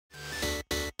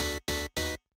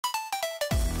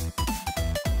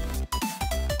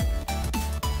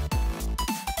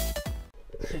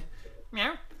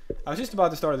Meow. I was just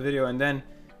about to start the video, and then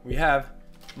we have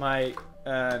my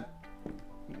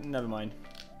never mind.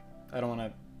 I don't want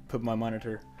to put my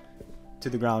monitor to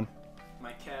the ground.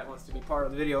 My cat wants to be part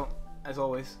of the video, as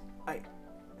always.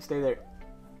 Stay there.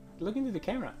 Look into the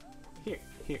camera. Here.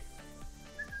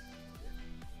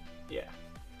 Yeah.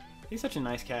 He's such a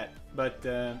nice cat, but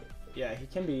yeah, he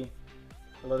can be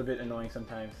a little bit annoying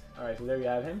sometimes. Alright, so there you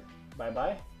have him.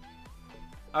 Bye-bye.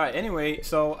 Alright, anyway,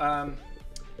 so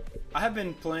I have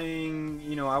been playing,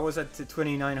 you know, I was at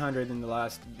 2900 in the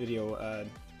last video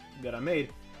that I made,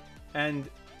 and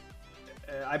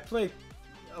I played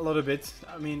a little bit.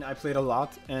 I mean, I played a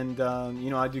lot, and you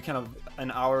know, I do kind of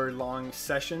an hour-long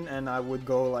session, and I would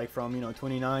go like from, you know,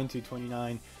 29 to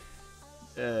 29.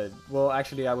 Well,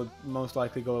 actually, I would most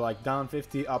likely go like down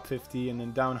 50, up 50, and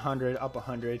then down 100, up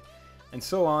 100, and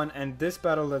so on. And this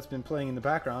battle that's been playing in the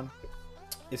background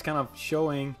is kind of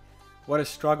showing what a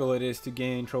struggle it is to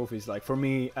gain trophies, like for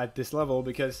me at this level,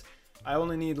 because I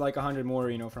only need like 100 more,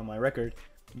 you know, from my record.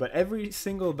 But every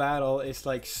single battle is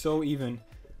like so even.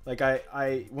 Like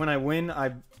when I win,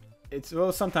 it's,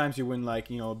 well, sometimes you win like,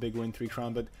 you know, a big win, 3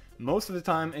 crown, but most of the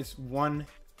time it's 1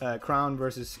 crown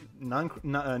versus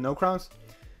no crowns.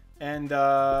 And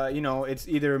you know, it's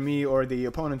either me or the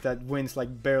opponent that wins,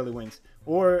 like barely wins,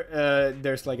 or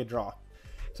there's like a draw.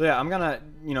 So yeah, I'm gonna,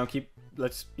 you know,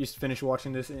 let's just finish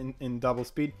watching this in double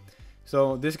speed.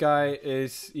 So this guy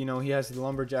is, you know, he has the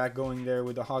lumberjack going there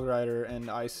with the hog rider and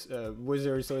ice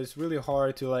wizard, so it's really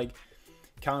hard to like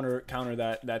counter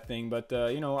that thing. But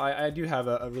you know, I do have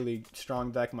a really strong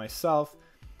deck myself.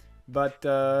 But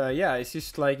yeah, it's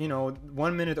just like, you know,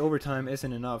 1 minute overtime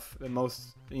isn't enough a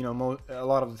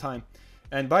lot of the time.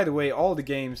 And by the way, all the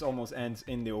games almost ends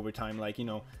in the overtime. Like, you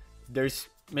know, there's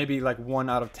maybe like 1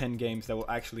 out of 10 games that will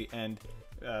actually end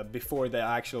before the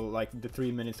actual, like, the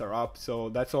 3 minutes are up. So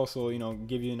that's also, you know,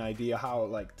 give you an idea how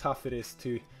like tough it is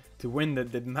to win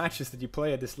the matches that you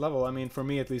play at this level. I mean, for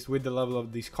me at least, with the level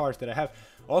of these cards that I have.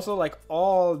 Also, like,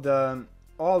 all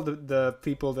the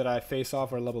people that I face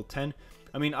off are level 10.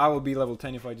 I mean, I will be level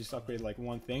 10 if I just upgrade like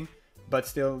one thing, but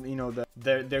still, you know,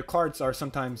 their cards are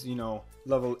sometimes, you know,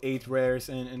 level 8 rares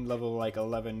and level like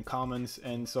 11 commons,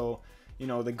 and so, you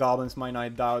know, the goblins might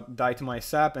not die to my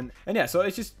sap, and yeah, so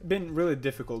it's just been really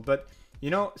difficult. But, you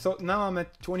know, so now I'm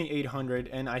at 2800,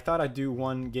 and I thought I'd do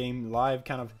one game live,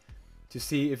 kind of to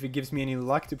see if it gives me any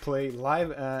luck to play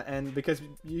live, and because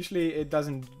usually it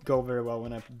doesn't go very well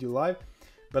when I do live.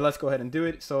 But let's go ahead and do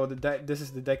it. So this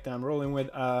is the deck that I'm rolling with.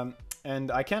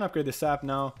 And I can upgrade the sap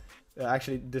now.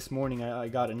 Actually, this morning I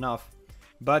got enough,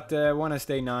 but I want to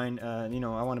stay 9. You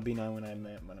know, I want to be 9 when I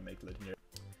make legendary.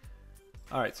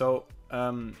 All right, so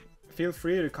feel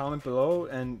free to comment below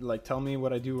and like tell me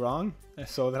what I do wrong,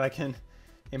 so that I can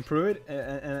improve it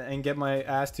and get my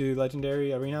ass to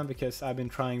legendary arena, because I've been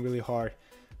trying really hard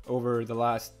over the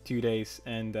last 2 days.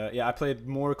 And yeah, I played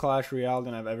more Clash Royale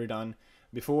than I've ever done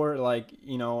before. Like,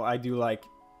 you know, I do like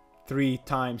 3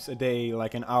 times a day,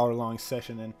 like an hour-long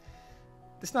session, and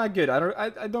it's not good.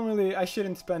 I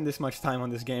shouldn't spend this much time on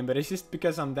this game, but it's just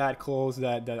because I'm that close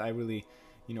that I really,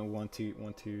 you know, want to,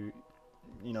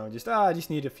 you know, I just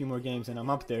need a few more games and I'm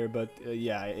up there. But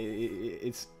yeah,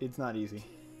 it's not easy.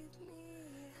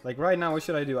 Like right now, what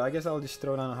should I do? I guess I'll just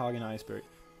throw down a hog and iceberg,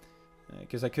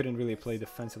 because I couldn't really play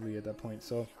defensively at that point.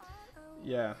 So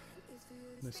yeah,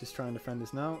 let's just try and defend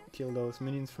this now. Kill those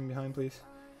minions from behind, please.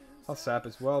 I'll sap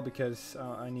as well, because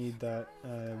I need that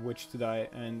witch to die,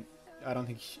 and I don't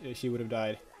think she would have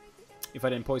died if I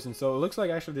didn't poison. So it looks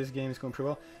like actually this game is going pretty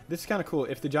well. This is kind of cool.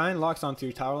 If the giant locks onto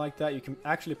your tower like that, you can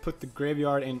actually put the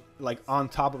graveyard in like on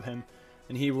top of him,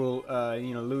 and he will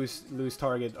you know, lose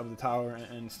target of the tower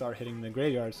and start hitting the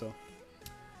graveyard. So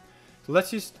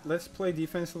let's play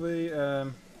defensively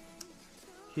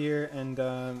here,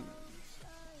 and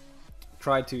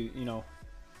try to, you know,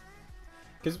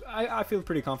 because I feel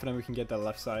pretty confident we can get that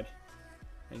left side,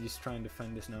 and just try and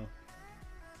defend this now.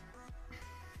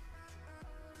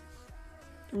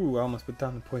 Ooh, I almost put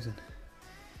down the poison.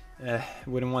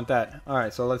 Wouldn't want that. All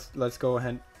right, so let's go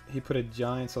ahead. He put a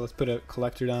giant, so let's put a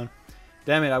collector down.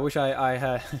 Damn it! I wish I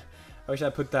had. I wish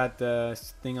I put that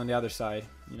thing on the other side,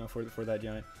 you know, for that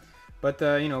giant. But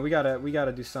you know, we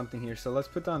gotta do something here. So let's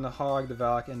put down the hog, the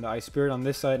valk, and the ice spirit on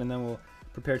this side, and then we'll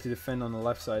prepare to defend on the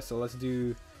left side. So let's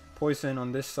do poison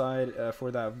on this side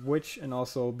for that witch, and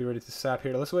also be ready to sap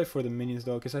here. Let's wait for the minions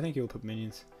though, because I think he'll put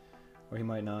minions, or he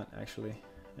might not actually.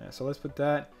 Yeah, so let's put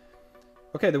that.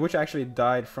 Okay, the witch actually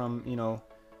died from, you know,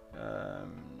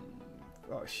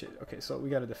 oh shit. Okay, so we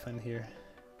gotta defend here.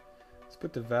 Let's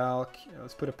put the valk.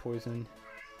 Let's put a poison.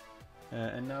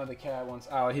 And now the cat wants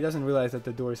out. He doesn't realize that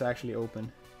the door is actually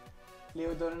open.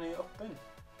 Leo, dörren är ju öppen.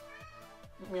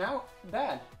 Meow.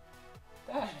 Dad.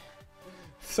 Dad.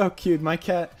 So cute. My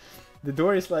cat, the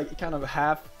door is like kind of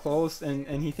half closed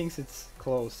and he thinks it's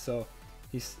closed. So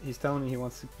he's telling me he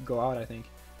wants to go out, I think,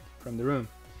 from the room.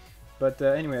 But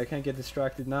anyway, I can't get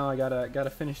distracted now. I gotta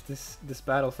finish this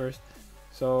battle first.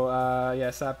 So yeah,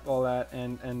 sap all that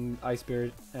and Ice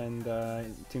Beard and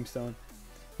Tombstone.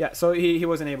 Yeah, so he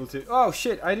wasn't able to. Oh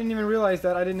shit! I didn't even realize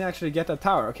that I didn't actually get that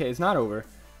tower. Okay, it's not over.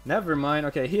 Never mind.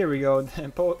 Okay, here we go.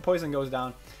 Poison goes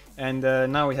down, and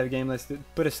now we have game. Let's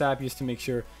put a sap just to make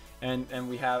sure, and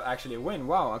we have actually a win.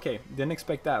 Wow. Okay, didn't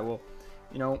expect that. Well,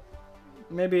 you know,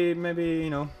 maybe you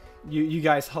know, you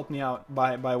guys helped me out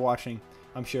by watching.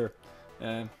 I'm sure.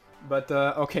 But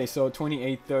okay, so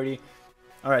 28-30.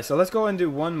 Alright, so let's go and do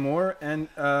one more. And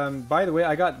by the way,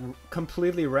 I got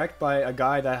completely wrecked by a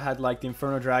guy that had like the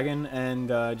Inferno Dragon and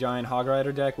Giant Hog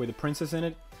Rider deck with a princess in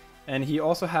it. And he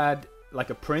also had like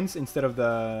a prince instead of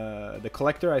the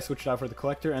collector. I switched out for the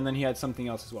collector, and then he had something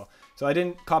else as well. So I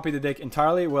didn't copy the deck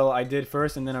entirely. Well, I did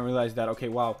first, and then I realized that, okay,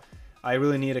 wow, I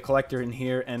really need a collector in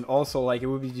here. And also, like, it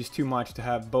would be just too much to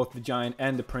have both the Giant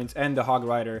and the Prince and the Hog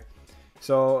Rider.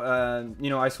 So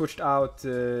you know, I switched out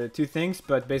two things,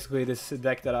 but basically this is a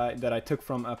deck that I took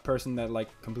from a person that like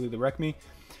completely wrecked me,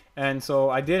 and so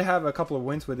I did have a couple of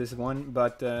wins with this one,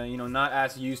 but you know, not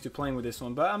as used to playing with this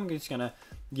one. But I'm just gonna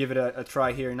give it a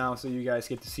try here now, so you guys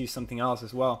get to see something else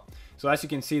as well. So as you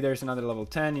can see, there's another level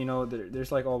 10. You know,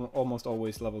 there's like almost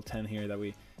always level 10 here that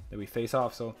we face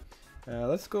off. So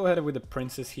let's go ahead with the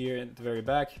princess here at the very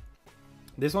back.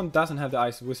 This one doesn't have the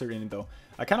Ice Wizard in it though.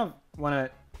 I kind of want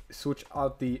to switch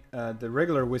out the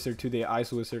regular wizard to the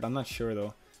Ice Wizard. I'm not sure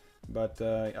though, but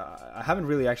I haven't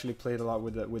really actually played a lot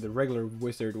with the regular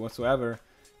wizard whatsoever.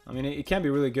 I mean, it can be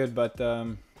really good, but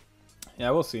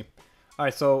yeah, we'll see. All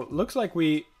right, so looks like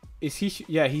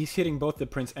yeah, he's hitting both the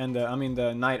prince and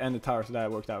the knight and the tower, so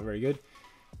that worked out very good.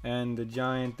 And the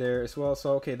giant there as well.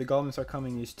 So okay, the goblins are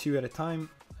coming just 2 at a time,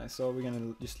 so we're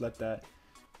gonna just let that,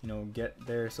 you know, get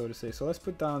there, so to say. So let's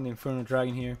put down the Inferno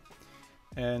Dragon here.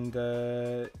 And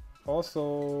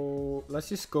also let's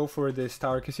just go for this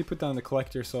tower because he put down the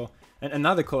collector, so, and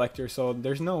another collector, so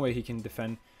there's no way he can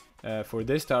defend for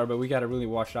this tower. But we got to really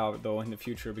watch out though in the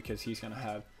future, because he's gonna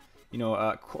have, you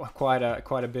know, quite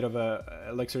a bit of a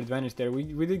elixir advantage there.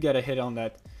 We did get a hit on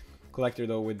that collector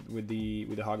though with the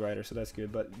Hog Rider, so that's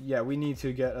good. But yeah, we need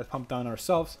to get a pump down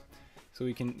ourselves so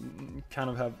we can kind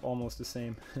of have almost the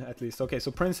same at least. Okay,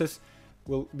 so princess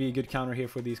will be a good counter here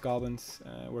for these goblins.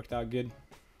 Worked out good.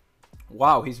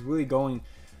 Wow, he's really going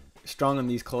strong on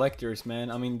these collectors,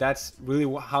 man. I mean, that's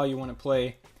really how you want to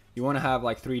play. You want to have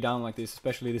like 3 down like this,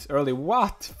 especially this early.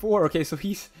 What? 4? Okay, so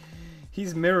he's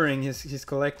mirroring his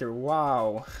collector.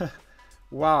 Wow.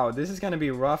 Wow, this is gonna be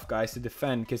rough, guys, to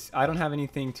defend, because I don't have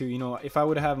anything to, you know, if I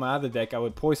would have my other deck, I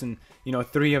would poison, you know,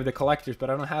 3 of the collectors, but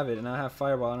I don't have it, and I have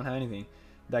Fireball. I don't have anything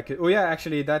that could. Oh yeah,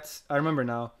 actually, that's, I remember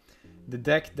now. The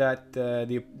deck that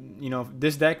you know,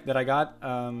 this deck that I got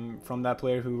from that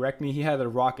player who wrecked me, he had a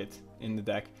rocket in the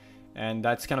deck, and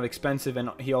that's kind of expensive.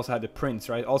 And he also had the prince,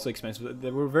 right? Also expensive.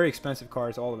 They were very expensive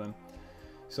cards, all of them.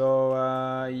 So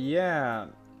yeah,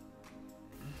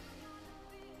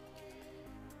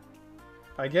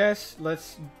 I guess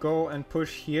let's go and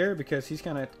push here, because he's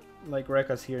gonna like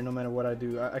wreck us here no matter what I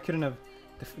do. I couldn't have.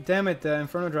 Damn it, the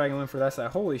Inferno Dragon went for that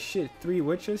side. Holy shit, 3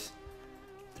 witches.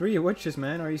 3 witches,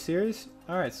 man. Are you serious?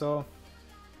 Alright, so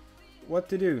what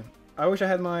to do? I wish I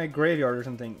had my graveyard or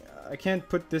something. I can't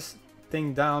put this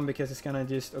thing down because it's gonna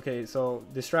just... Okay, so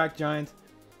distract giant.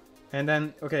 And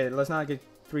then, okay, let's not get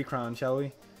 3 crowns, shall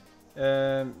we?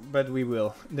 But we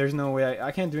will. There's no way.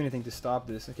 I can't do anything to stop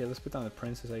this. Okay, let's put down the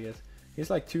princess, I guess. It's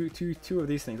like two of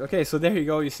these things. Okay, so there you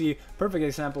go. You see, perfect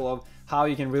example of how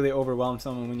you can really overwhelm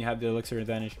someone when you have the elixir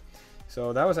advantage.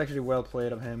 So that was actually well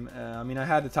played of him. I mean, I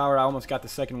had the tower. I almost got the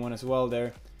second one as well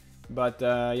there. But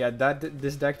yeah,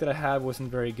 this deck that I had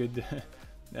wasn't very good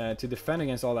to defend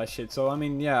against all that shit. So I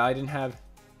mean, yeah, I didn't have.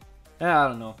 I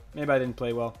don't know. Maybe I didn't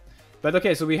play well. But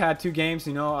okay, so we had 2 games.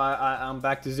 You know, I'm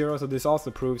back to 0. So this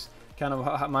also proves kind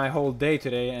of my whole day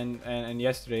today and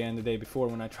yesterday and the day before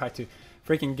when I tried to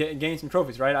freaking gain some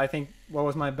trophies. Right? I think what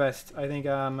was my best? I think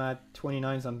I'm at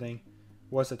 29 something.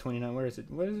 What's the 29? Where is it?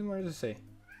 Where does it say?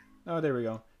 Oh, there we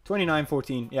go.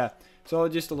 29-14. Yeah. So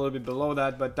just a little bit below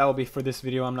that, but that will be for this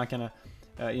video. I'm not gonna,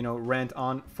 you know, rant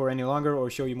on for any longer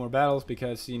or show you more battles,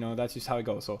 because you know that's just how it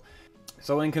goes.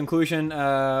 So in conclusion,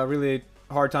 really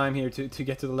hard time here to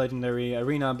get to the legendary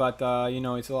arena, but you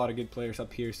know, it's a lot of good players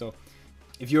up here. So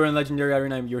if you're in legendary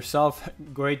arena yourself,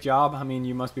 great job. I mean,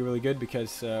 you must be really good,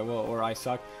 because well, or I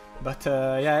suck. But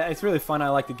yeah, it's really fun. I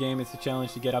like the game. It's a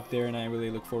challenge to get up there, and I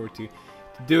really look forward to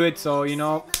do it. So, you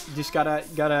know, just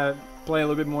gotta play a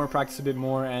little bit more, practice a bit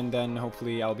more, and then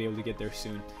hopefully I'll be able to get there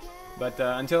soon. But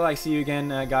until I see you again,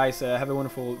 guys, have a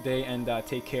wonderful day, and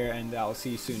take care, and I'll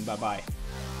see you soon. Bye bye.